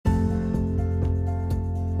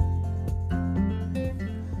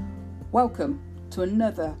Welcome to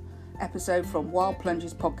another episode from Wild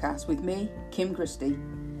Plunges podcast with me, Kim Christie.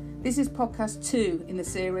 This is podcast 2 in the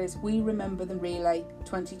series We Remember the Relay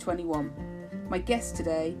 2021. My guest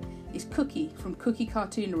today is Cookie from Cookie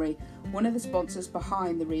Cartoonery, one of the sponsors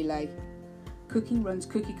behind the relay. Cookie runs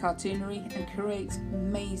Cookie Cartoonery and creates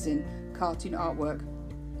amazing cartoon artwork.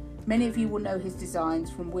 Many of you will know his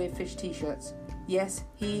designs from Weird Fish t-shirts. Yes,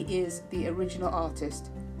 he is the original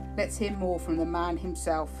artist. Let's hear more from the man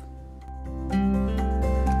himself.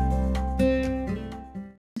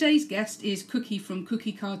 Today's guest is Cookie from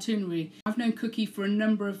Cookie Cartoonery. I've known Cookie for a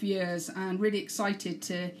number of years and really excited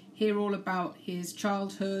to hear all about his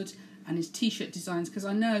childhood and his t-shirt designs, because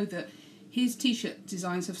I know that his t-shirt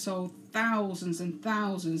designs have sold thousands and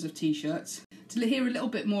thousands of t-shirts. To hear a little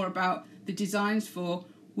bit more about the designs for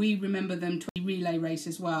We Remember Them 20 relay race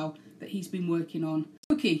as well that he's been working on.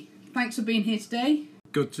 Cookie, thanks for being here today.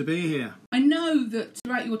 Good to be here. I know that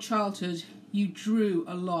throughout your childhood you drew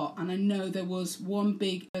a lot, and I know there was one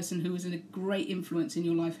big person who was a great influence in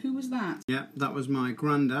your life. Who was that? Yeah, that was my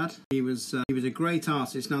granddad. He was a great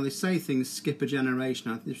artist. Now, they say things skip a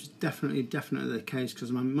generation. This was definitely the case,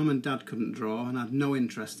 because my mum and dad couldn't draw and had no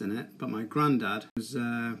interest in it, but my granddad was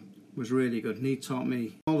really good, and he taught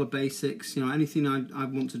me all the basics. You know, anything I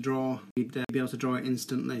want to draw, he'd be able to draw it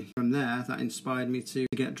instantly. From there, that inspired me to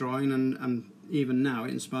get drawing, and even now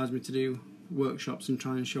it inspires me to do workshops and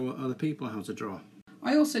try and show other people how to draw.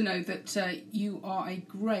 I also know that you are a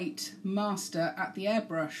great master at the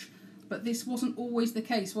airbrush, but this wasn't always the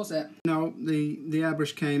case, was it? No, the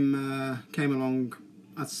airbrush came along.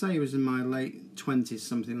 I'd say it was in my late 20s,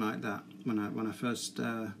 something like that, when I first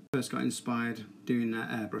got inspired doing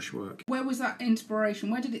airbrush work. Where was that inspiration?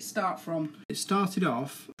 Where did it start from? It started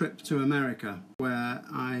off a trip to America, where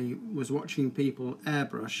I was watching people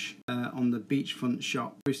airbrush on the beachfront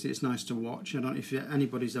shop. Obviously, it's nice to watch. I don't know if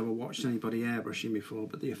anybody's ever watched anybody airbrushing before,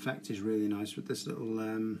 but the effect is really nice with this little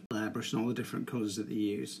airbrush and all the different colours that they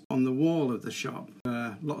use. On the wall of the shop,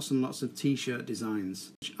 lots and lots of t-shirt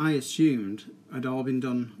designs, which I assumed had all been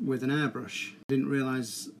done with an airbrush. I didn't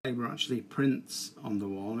realise they were actually prints on the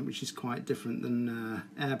wall, which is quite different than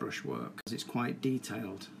airbrush work, because it's quite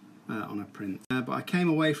detailed on a print. But I came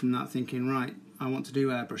away from that thinking, right, I want to do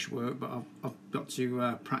airbrush work, but I've got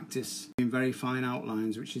to practice doing very fine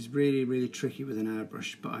outlines, which is really tricky with an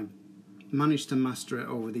airbrush, but I managed to master it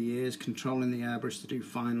over the years, controlling the airbrush to do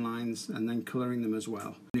fine lines and then colouring them as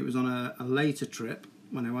well. And it was on a later trip,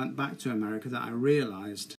 when I went back to America, that I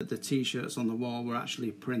realised that the t-shirts on the wall were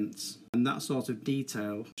actually prints. And that sort of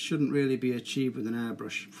detail shouldn't really be achieved with an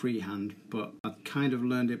airbrush freehand, but I'd kind of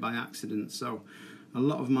learned it by accident. So a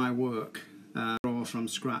lot of my work, draw from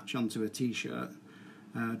scratch onto a t-shirt,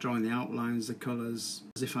 drawing the outlines, the colours,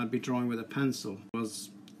 as if I'd be drawing with a pencil, was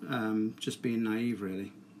just being naive,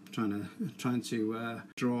 really. Trying to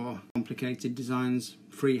draw complicated designs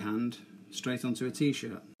freehand straight onto a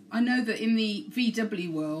t-shirt. I know that in the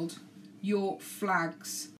VW world, your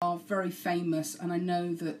flags are very famous, and I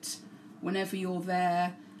know that whenever you're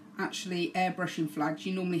there actually airbrushing flags,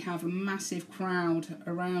 you normally have a massive crowd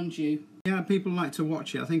around you. Yeah, people like to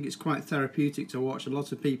watch it. I think it's quite therapeutic to watch. A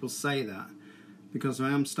lot of people say that, because I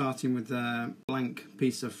am starting with a blank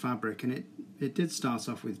piece of fabric, and it did start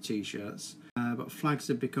off with t-shirts, but flags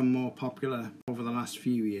have become more popular over the last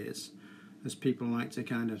few years, as people like to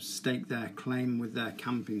kind of stake their claim with their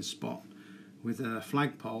camping spot with a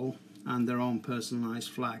flagpole and their own personalised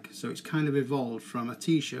flag. So it's kind of evolved from a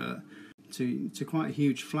t-shirt to quite a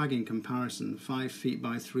huge flag in comparison, 5 feet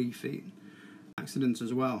by 3 feet. Accident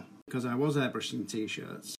as well, because I was airbrushing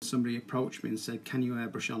t-shirts. Somebody approached me and said, can you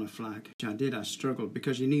airbrush on a flag? Which I did. I struggled,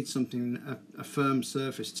 because you need something, a firm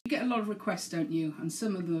surface. You get a lot of requests, don't you? And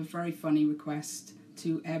some of them are very funny requests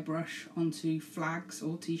to airbrush onto flags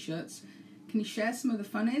or t-shirts. Can you share some of the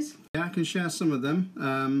funnies? Yeah, I can share some of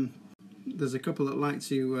them. There's a couple that like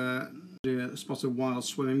to do a spot of wild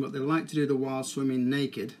swimming, but they like to do the wild swimming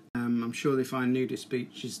naked. I'm sure they find nudist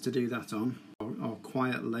beaches to do that on, or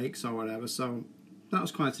quiet lakes or whatever. So that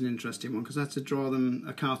was quite an interesting one, because I had to draw them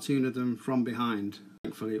a cartoon of them from behind.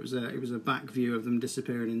 Thankfully, it was a back view of them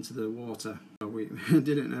disappearing into the water. So we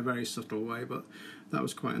did it in a very subtle way, but that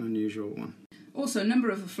was quite an unusual one. Also, a number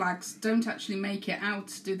of the flags don't actually make it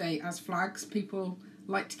out, do they, as flags? People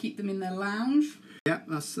like to keep them in their lounge. Yeah,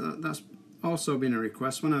 that's also been a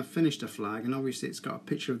request. When I've finished a flag, and obviously it's got a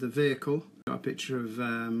picture of the vehicle, got a picture of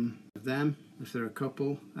them, if they're a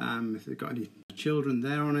couple, if they've got any children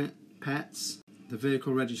there on it, pets, the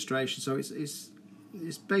vehicle registration. So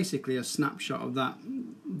it's basically a snapshot of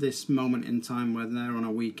this moment in time when they're on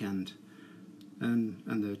a weekend, and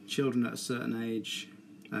the children at a certain age,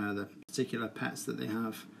 the particular pets that they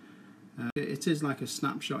have, It is like a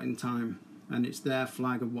snapshot in time, and it's their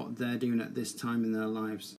flag of what they're doing at this time in their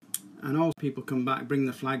lives. And also people come back, bring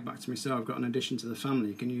the flag back to me, so I've got an addition to the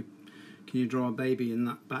family. Can you draw a baby in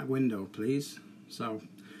that back window, please? So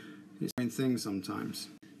it's a thing sometimes.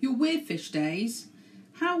 Your Weirdfish days,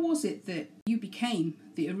 how was it that you became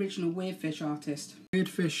the original Weirdfish artist?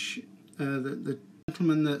 Weirdfish, the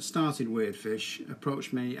gentleman that started Weirdfish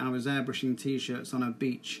approached me. I was airbrushing t-shirts on a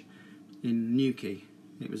beach in Newquay.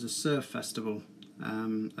 It was a surf festival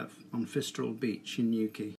on Fistral Beach in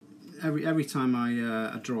Newquay. Every time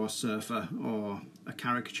I draw a surfer or a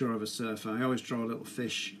caricature of a surfer, I always draw a little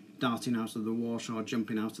fish darting out of the water or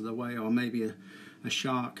jumping out of the way, or maybe a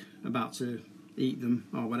shark about to eat them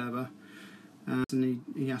or whatever. And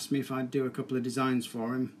he asked me if I'd do a couple of designs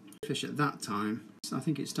for him. Fish at that time, I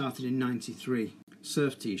think it started in '93,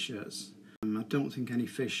 surf t-shirts. I don't think any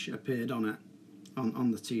fish appeared on it,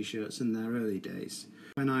 on the t-shirts in their early days.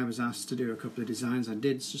 When I was asked to do a couple of designs, I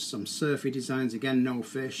did just some surfy designs, again no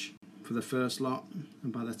fish, for the first lot.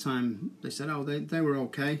 And by the time they said, oh, they were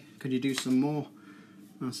okay, could you do some more?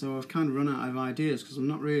 And so I've kind of run out of ideas because I'm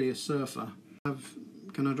not really a surfer.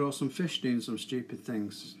 Can I draw some fish doing some stupid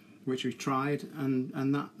things? Which we tried,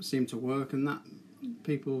 and that seemed to work, and that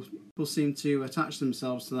people seem to attach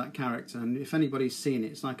themselves to that character. And if anybody's seen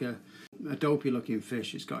it, it's like a dopey looking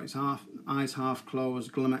fish. It's got its eyes half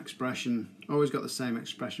closed, glum expression, always got the same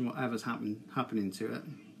expression whatever's happening to it.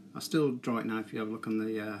 I still draw it now if you have a look on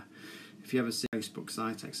the if you ever see Facebook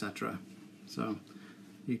site, etc. So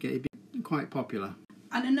it'd be quite popular.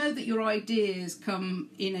 And I know that your ideas come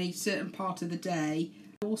in a certain part of the day.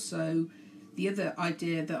 Also, the other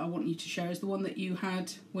idea that I want you to share is the one that you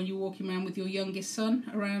had when you were walking around with your youngest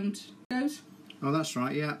son around those. Oh, that's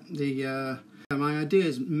right, yeah. My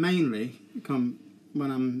ideas mainly come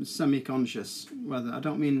when I'm semi-conscious. Whether I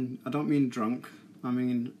don't mean drunk. I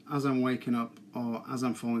mean as I'm waking up or as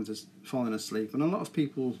I'm falling asleep. And a lot of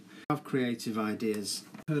people have creative ideas.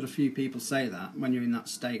 I've heard a few people say that when you're in that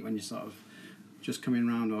state, when you're sort of just coming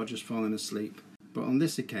round or just falling asleep. But on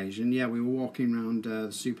this occasion, yeah, we were walking around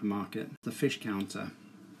the supermarket, the fish counter,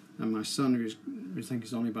 and my son, who I think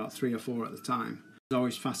is only about 3 or 4 at the time, was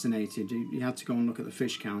always fascinated. He had to go and look at the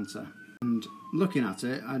fish counter. And looking at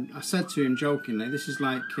it, I said to him jokingly, "This is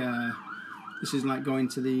like going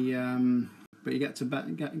to the, but you get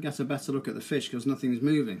a better look at the fish because nothing's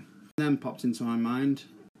moving." Then popped into my mind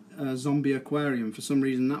a zombie aquarium. For some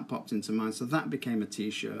reason, that popped into mind, so that became a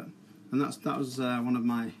T-shirt, and that was one of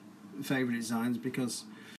my favourite designs because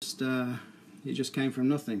it just came from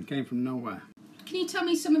nothing, came from nowhere. Can you tell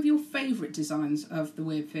me some of your favourite designs of the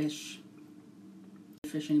Weirdfish?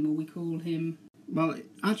 Fish anymore, we call him. Well,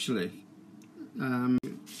 actually, I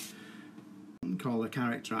don't call the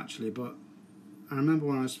character actually, but I remember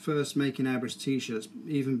when I was first making airbrush t-shirts,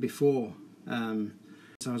 even before, so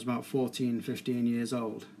I was about 14, 15 years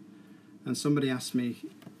old, and somebody asked me,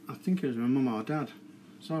 I think it was my mum or dad,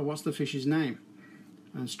 so what's the fish's name?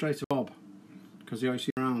 And straight to Bob, because he always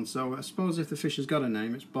sees around. So I suppose if the fish has got a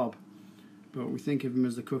name, it's Bob. But we think of him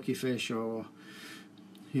as the cookie fish, or,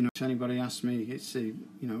 you know, if anybody asks me, it's, you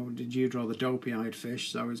know, did you draw the dopey-eyed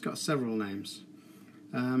fish? So he's got several names.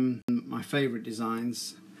 My favourite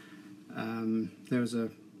designs, there was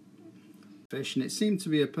a fish, and it seemed to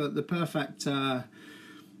be the perfect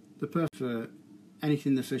for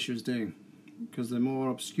anything the fish was doing, because the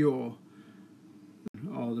more obscure,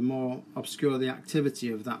 or the more obscure the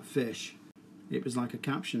activity of that fish, it was like a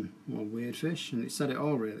caption, or weird fish, and it said it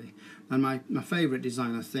all really. And my favourite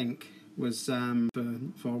design, I think, was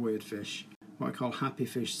for weird fish, what I call happy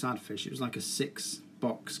fish, sad fish. It was like a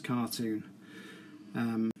 6-box cartoon.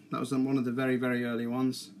 That was one of the very, very early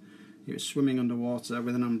ones. It was swimming underwater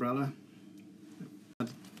with an umbrella. It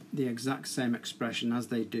had the exact same expression as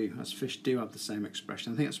fish do have the same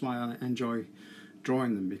expression. I think that's why I enjoy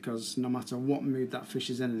drawing them, because no matter what mood that fish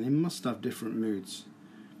is in, and they must have different moods.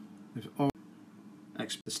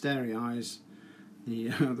 The starry eyes, the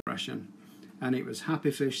expression, and it was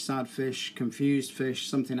happy fish, sad fish, confused fish,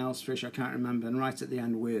 something else fish, I can't remember, and right at the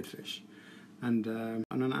end, weird fish. And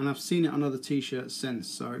I've seen it on other t-shirts since,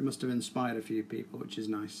 so it must have inspired a few people, which is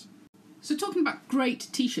nice. So talking about great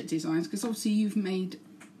t-shirt designs, because obviously you've made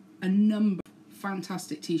a number of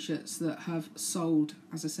fantastic t-shirts that have sold,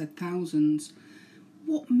 as I said, thousands.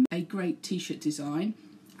 What made a great t-shirt design,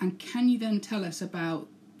 and can you then tell us about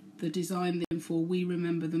the design for We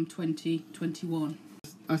Remember Them 2021?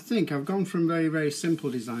 I think I've gone from very, very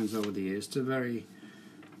simple designs over the years to very,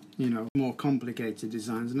 more complicated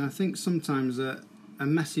designs, and I think sometimes a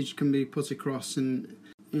message can be put across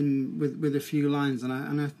with a few lines, and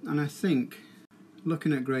I think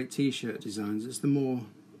looking at great t-shirt designs, it's the more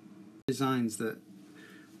designs that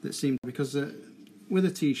seem, because with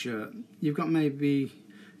a t-shirt, you've got maybe,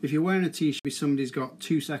 if you're wearing a t-shirt, somebody's got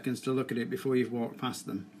 2 seconds to look at it before you've walked past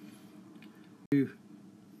them.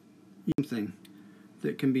 Something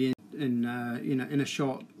that can be in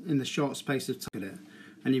the short space of time at it,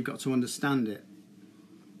 and you've got to understand it.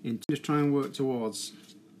 Just try and work towards,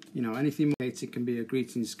 anything more. It can be a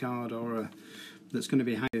greetings card or that's going to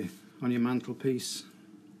be hanging on your mantelpiece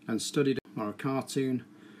and studied, or a cartoon.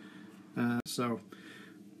 So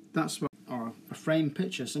that's what, or a framed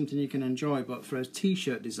picture, something you can enjoy. But for a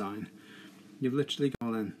t-shirt design, you've literally got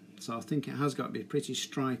all in. So I think it has got to be pretty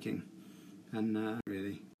striking, and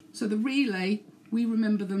really. So the relay, we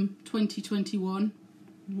remember them 2021.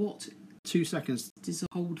 What 2 seconds does it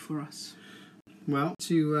hold for us? Well,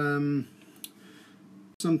 to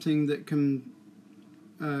something that can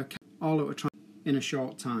all at a time in a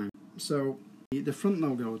short time. So the front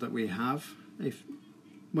logo that we have, I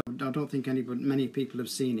don't think many people have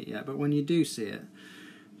seen it yet, but when you do see it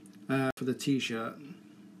for the t-shirt,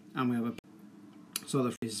 and we have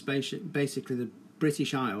it's basically the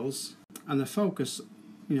British Isles, and the focus,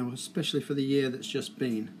 especially for the year that's just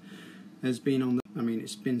been, has been on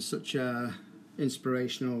it's been such a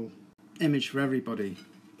inspirational image for everybody,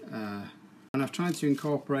 and I've tried to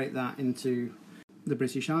incorporate that into the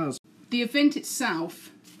British Isles. The event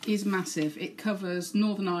itself is massive. It covers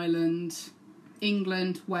Northern Ireland,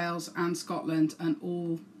 England, Wales and Scotland, and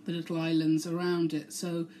all the little islands around it.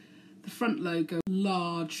 So the front logo,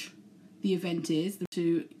 large the event is,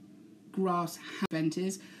 to grasp how the event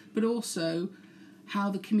is, but also how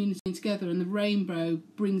the community is together, and the rainbow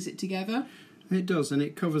brings it together. It does, and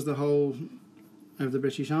it covers the whole of the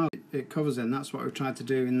British Isles. It covers it, and that's what we've tried to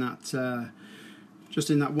do in that, just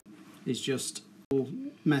in that one, is just a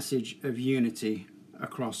message of unity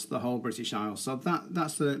across the whole British Isles. So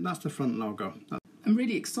that's the front logo. I'm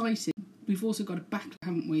really excited. We've also got a back,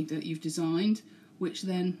 haven't we, that you've designed, which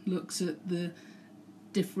then looks at the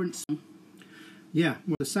different. Yeah,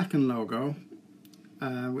 well, the second logo,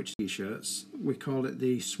 which is t-shirts, we call it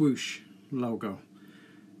the swoosh logo.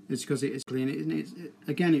 It's because it is clean.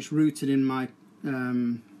 Again, it's rooted in my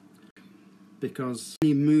because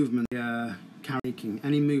any movement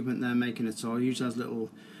any movement they're making at all usually has little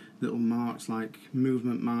marks, like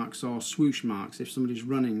movement marks or swoosh marks. If somebody's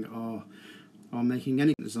running or making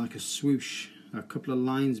anything, there's like a swoosh, a couple of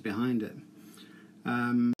lines behind it.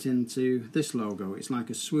 Into this logo, it's like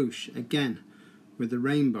a swoosh again with the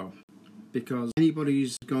rainbow, because anybody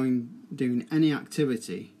who's doing any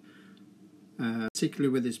activity, particularly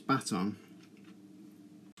with this baton,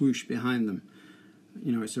 swoosh behind them.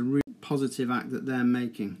 It's a really positive act that they're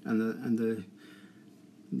making, and the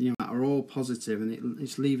are all positive, and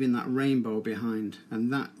it's leaving that rainbow behind,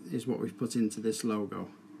 and that is what we've put into this logo.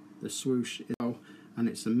 The swoosh, and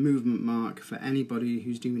it's a movement mark for anybody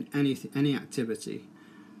who's doing any activity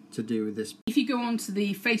to do with this. If you go onto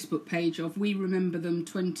the Facebook page of We Remember Them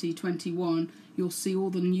 2021, you'll see all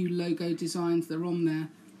the new logo designs that are on there,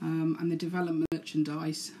 and the development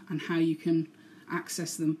merchandise and how you can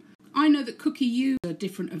access them. I know that Cookie use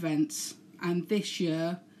different events, and this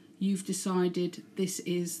year you've decided this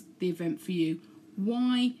is the event for you.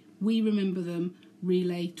 Why We Remember Them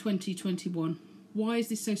Relay 2021? Why is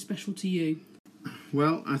this so special to you?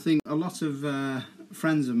 Well, I think a lot of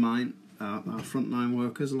friends of mine are frontline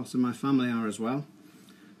workers. A lot of my family are as well.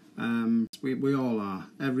 We all are.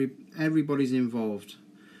 Everybody's involved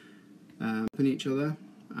in each other,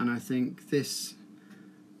 and I think this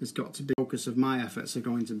has got to be the focus of my efforts are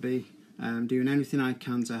going to be doing anything I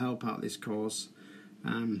can to help out this cause,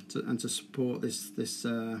 and to support this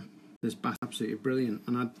bat. Absolutely brilliant.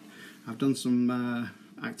 And I've done some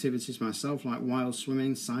activities myself, like wild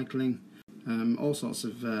swimming, cycling, all sorts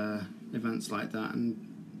of events like that, and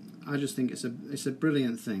I just think it's a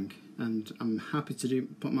brilliant thing, and I'm happy to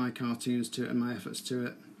put my cartoons to it and my efforts to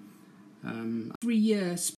it. 3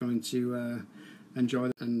 years. Going to enjoy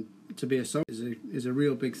it, and to be associated is a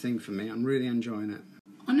real big thing for me. I'm really enjoying it.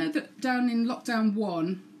 I know that down in lockdown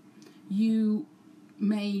 1, you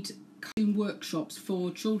made cartoon workshops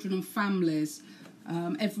for children and families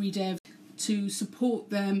every day to support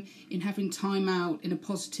them in having time out in a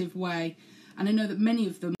positive way. And I know that many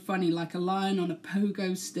of them are funny, like a lion on a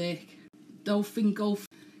pogo stick, dolphin golf.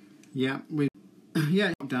 Yeah,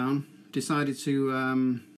 lockdown, decided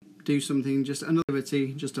to do something, just another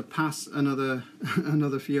activity, just to pass another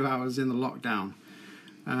few hours in the lockdown.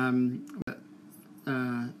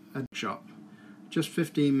 A shop, just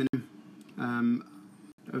 15 minutes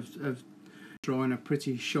of drawing a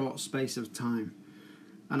pretty short space of time,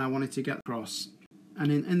 and I wanted to get across.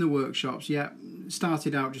 And in the workshops,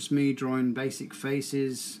 started out just me drawing basic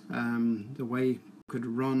faces, the way you could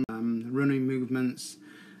run, running movements,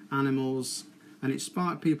 animals, and it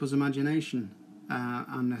sparked people's imagination.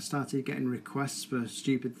 And I started getting requests for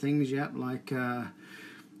stupid things, like a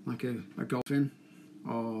dolphin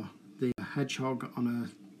or the hedgehog on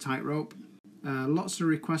a tightrope. Lots of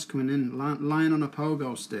requests coming in, lying on a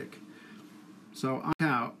pogo stick. So I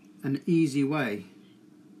out an easy way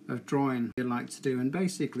of drawing you'd like to do, and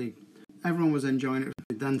basically everyone was enjoying it.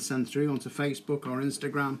 We then sent through onto Facebook or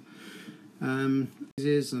Instagram, and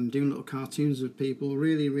doing little cartoons with people.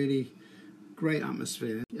 Really, really great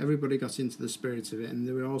atmosphere. Everybody got into the spirit of it, and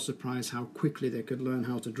they were all surprised how quickly they could learn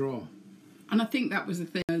how to draw. And I think that was the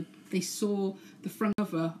thing. They saw the front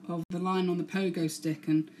cover of the line on the pogo stick,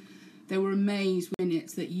 and they were amazed with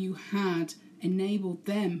it that you had enabled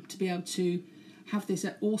them to be able to have this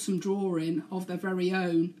awesome drawing of their very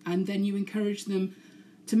own, and then you encourage them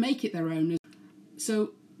to make it their own.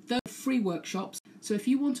 So those are free workshops. So if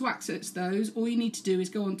you want to access those, all you need to do is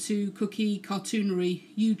go on to Cookie Cartoonery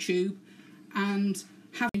YouTube, and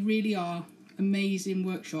they really are amazing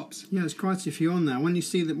workshops. Yeah, there's quite a few on there. When you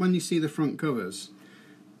see the front covers,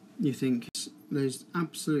 you think there's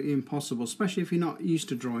absolutely impossible, especially if you're not used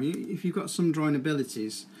to drawing. If you've got some drawing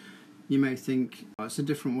abilities, you may think, oh, it's a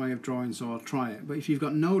different way of drawing, so I'll try it. But if you've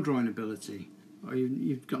got no drawing ability, or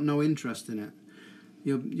you've got no interest in it,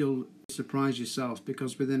 you'll surprise yourself,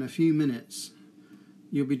 because within a few minutes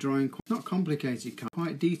you'll be drawing not complicated,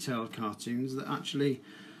 quite detailed cartoons that actually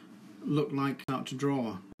look like how to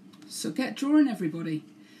draw. So get drawing, everybody.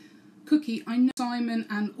 Cookie, I know Simon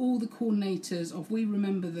and all the coordinators of We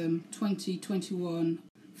Remember Them 2021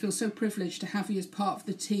 feel so privileged to have you as part of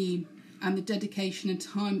the team, and the dedication and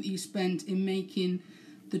time that you spend in making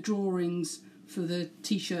the drawings for the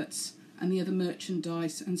t-shirts and the other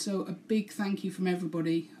merchandise. And so a big thank you from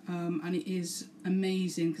everybody, and it is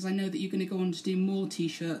amazing, because I know that you're going to go on to do more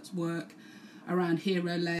t-shirts work around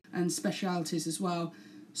Hero Leg and specialities as well.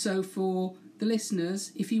 So for the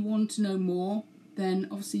listeners, if you want to know more, then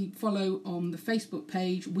obviously follow on the Facebook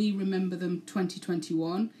page We Remember Them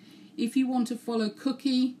 2021. If you want to follow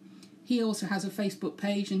Cookie, he also has a Facebook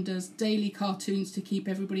page and does daily cartoons to keep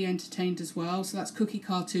everybody entertained as well. So that's Cookie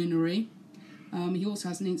Cartoonery. He also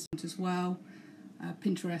has an Instagram as well,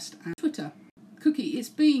 Pinterest and Twitter. Cookie, it's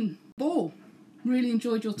been a ball. Really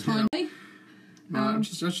enjoyed your time. Yeah. Well,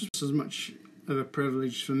 it's just as much of a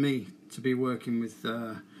privilege for me to be working with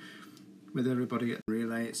everybody at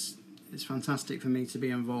Relay. It's fantastic for me to be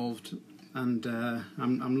involved, and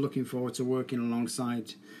I'm looking forward to working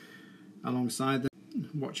alongside them,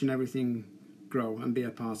 watching everything grow and be a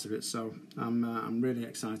part of it. So I'm really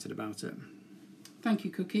excited about it. Thank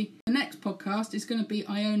you, Cookie. The next podcast is going to be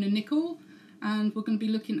Iona Nicol, and we're going to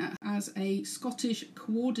be looking at as a Scottish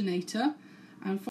coordinator and